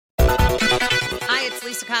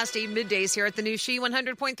Jessica Costi, middays here at the new She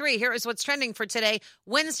 100.3. Here is what's trending for today,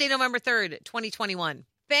 Wednesday, November 3rd, 2021.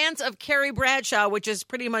 Fans of Carrie Bradshaw, which is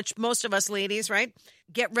pretty much most of us ladies, right?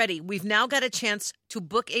 Get ready. We've now got a chance to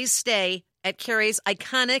book a stay at Carrie's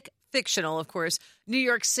iconic, fictional, of course, New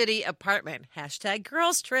York City apartment. Hashtag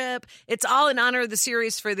girls trip. It's all in honor of the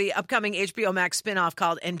series for the upcoming HBO Max spinoff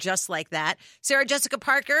called And Just Like That. Sarah Jessica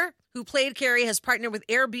Parker, who played Carrie, has partnered with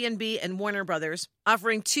Airbnb and Warner Brothers,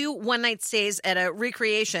 offering 2 one-night stays at a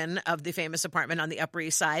recreation of the famous apartment on the Upper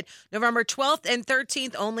East Side. November 12th and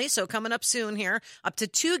 13th only, so coming up soon here. Up to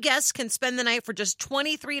 2 guests can spend the night for just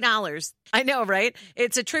 $23. I know, right?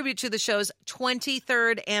 It's a tribute to the show's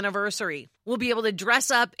 23rd anniversary. We'll be able to dress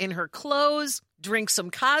up in her clothes, drink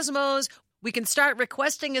some Cosmos. We can start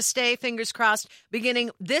requesting a stay, fingers crossed,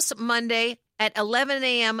 beginning this Monday at 11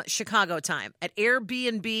 a.m. Chicago time at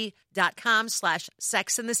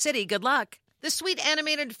airbnb.com/sexinthecity. Good luck. The sweet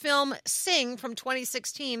animated film Sing from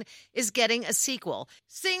 2016 is getting a sequel.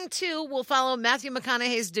 Sing 2 will follow Matthew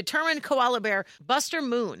McConaughey's determined koala bear, Buster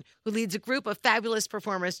Moon, who leads a group of fabulous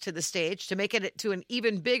performers to the stage. To make it to an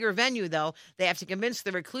even bigger venue, though, they have to convince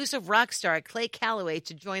the reclusive rock star Clay Calloway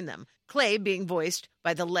to join them. Clay being voiced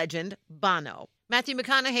by the legend Bono. Matthew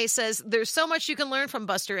McConaughey says there's so much you can learn from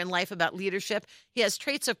Buster in life about leadership. He has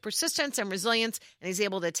traits of persistence and resilience, and he's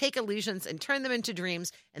able to take illusions and turn them into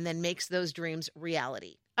dreams and then makes those dreams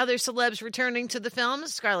reality. Other celebs returning to the film,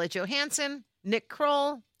 Scarlett Johansson, Nick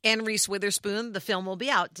Kroll, and Reese Witherspoon. The film will be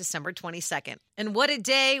out December 22nd. And what a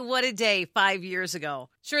day 5 years ago.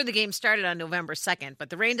 Sure, the game started on November 2nd, but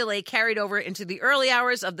the rain delay carried over into the early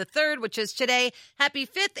hours of the 3rd, which is today. Happy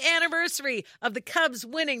 5th anniversary of the Cubs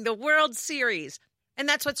winning the World Series. And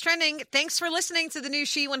that's what's trending. Thanks for listening to the new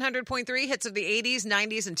She 100.3 hits of the 80s,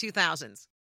 90s, and 2000s.